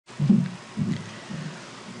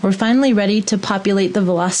We're finally ready to populate the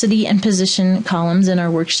velocity and position columns in our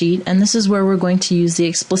worksheet, and this is where we're going to use the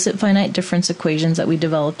explicit finite difference equations that we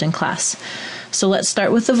developed in class. So let's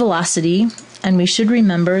start with the velocity, and we should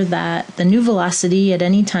remember that the new velocity at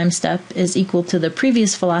any time step is equal to the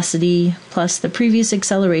previous velocity plus the previous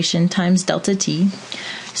acceleration times delta t.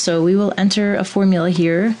 So we will enter a formula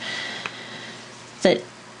here that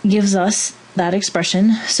gives us that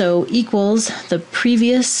expression. So equals the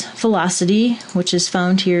previous velocity, which is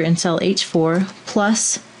found here in cell H4,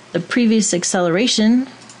 plus the previous acceleration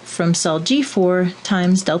from cell G4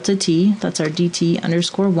 times delta t, that's our dt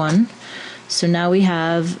underscore 1. So now we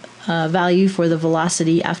have a value for the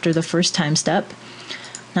velocity after the first time step.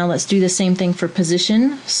 Now let's do the same thing for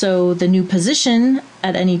position. So the new position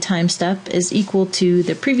at any time step is equal to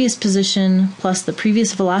the previous position plus the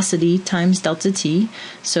previous velocity times delta t.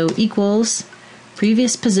 So equals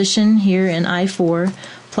previous position here in I4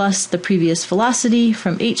 plus the previous velocity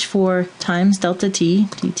from H4 times delta t,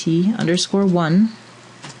 dt underscore 1.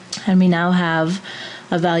 And we now have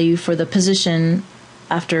a value for the position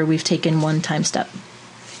after we've taken one time step.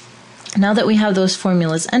 Now that we have those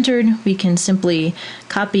formulas entered, we can simply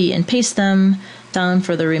copy and paste them down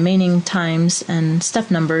for the remaining times and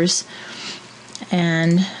step numbers.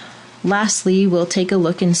 And lastly, we'll take a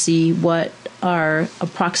look and see what our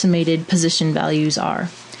approximated position values are.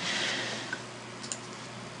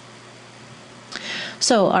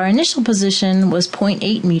 So our initial position was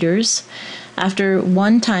 0.8 meters. After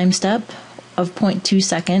one time step of 0.2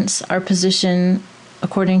 seconds, our position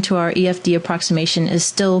according to our EFD approximation is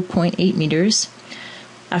still 0.8 meters.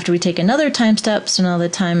 After we take another time step, so now the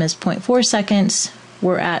time is 0.4 seconds,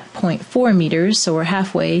 we're at 0.4 meters, so we're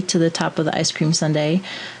halfway to the top of the ice cream sundae.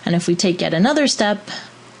 And if we take yet another step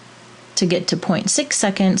to get to 0.6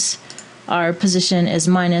 seconds, our position is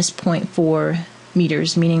minus 0.4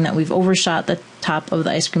 meters, meaning that we've overshot the top of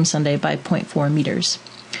the ice cream sundae by 0.4 meters.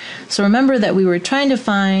 So remember that we were trying to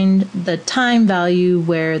find the time value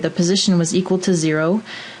where the position was equal to 0,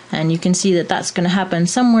 and you can see that that's going to happen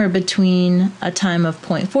somewhere between a time of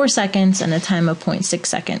 0.4 seconds and a time of 0.6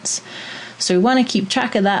 seconds. So we want to keep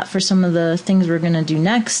track of that for some of the things we're going to do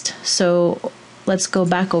next. So let's go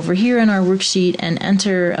back over here in our worksheet and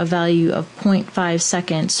enter a value of 0.5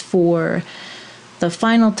 seconds for the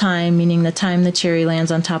final time, meaning the time the cherry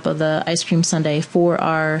lands on top of the ice cream sundae for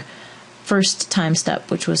our first time step,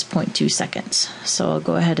 which was 0.2 seconds. So I'll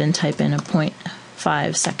go ahead and type in a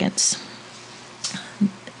 0.5 seconds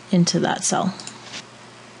into that cell.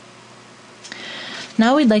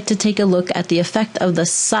 Now we'd like to take a look at the effect of the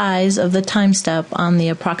size of the time step on the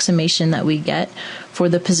approximation that we get for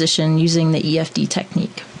the position using the EFD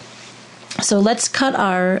technique. So let's cut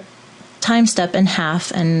our time step in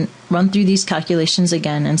half and run through these calculations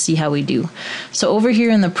again and see how we do. So over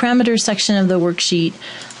here in the parameters section of the worksheet,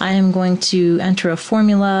 I am going to enter a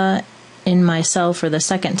formula in my cell for the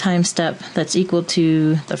second time step that's equal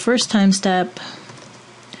to the first time step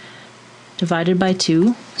divided by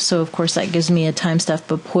 2. So of course that gives me a time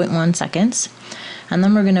step of 0.1 seconds. And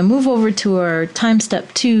then we're going to move over to our time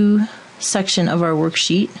step 2 section of our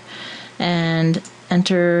worksheet and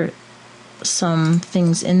enter some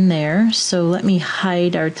things in there. So let me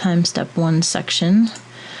hide our time step 1 section.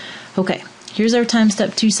 Okay, here's our time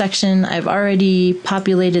step 2 section. I've already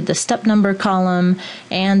populated the step number column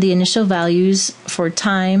and the initial values for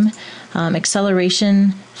time,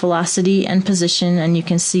 acceleration, velocity, and position, and you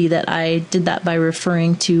can see that I did that by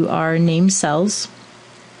referring to our named cells.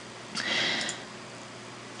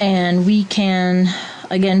 And we can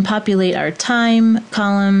again populate our time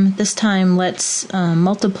column. This time let's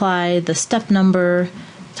multiply the step number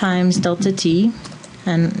times delta t,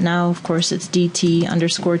 and now of course it's dt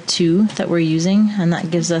underscore 2 that we're using, and that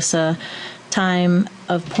gives us a time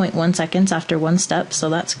of 0.1 seconds after one step, so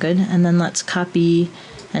that's good. And then let's copy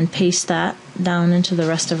and paste that down into the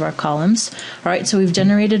rest of our columns. Alright, so we've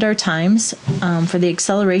generated our times. For the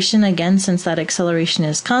acceleration, again, since that acceleration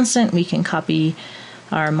is constant, we can copy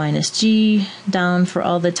our minus g down for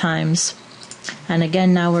all the times. And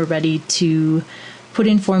again, now we're ready to put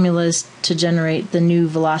in formulas to generate the new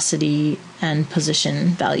velocity and position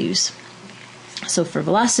values. So for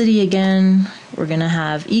velocity, again, we're going to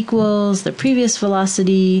have equals the previous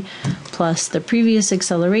velocity plus the previous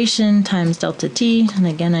acceleration times delta t. And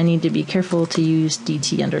again, I need to be careful to use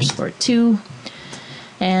dt underscore 2.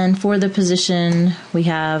 And for the position, we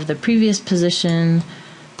have the previous position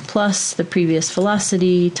plus the previous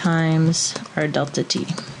velocity times our delta t.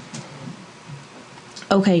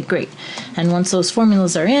 Okay, great. And once those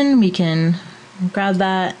formulas are in, we can grab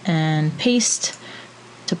that and paste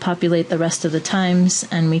to populate the rest of the times,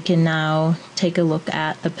 and we can now take a look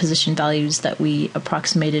at the position values that we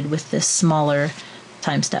approximated with this smaller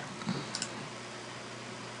time step.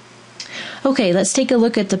 Okay, let's take a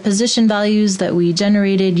look at the position values that we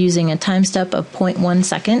generated using a time step of 0.1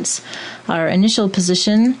 seconds. Our initial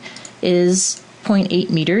position is 0.8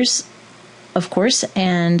 meters, of course,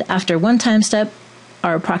 and after one time step,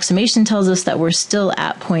 our approximation tells us that we're still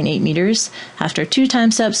at 0.8 meters. After two time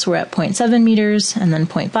steps, we're at 0.7 meters, and then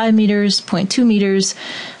 0.5 meters, 0.2 meters.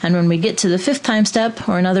 And when we get to the fifth time step,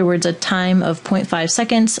 or in other words, a time of 0.5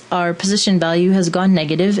 seconds, our position value has gone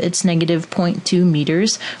negative. It's negative 0.2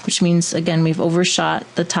 meters, which means, again, we've overshot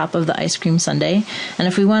the top of the ice cream sundae. And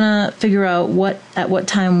if we want to figure out at what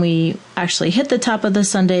time we actually hit the top of the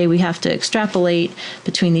sundae, we have to extrapolate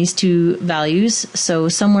between these two values. So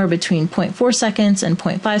somewhere between 0.4 seconds and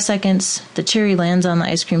 0.5 seconds, the cherry lands on the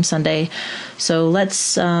ice cream sundae. So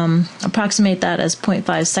let's approximate that as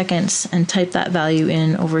 0.5 seconds and type that value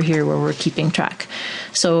in over here where we're keeping track.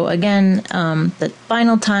 So again, the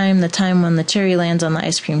final time, the time when the cherry lands on the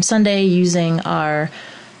ice cream sundae, using our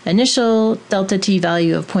initial delta t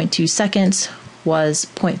value of 0.2 seconds, was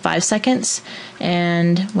 0.5 seconds,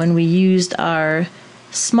 and when we used our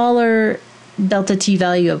smaller delta t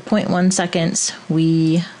value of 0.1 seconds,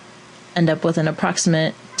 we end up with an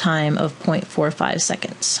approximate time of 0.45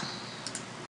 seconds.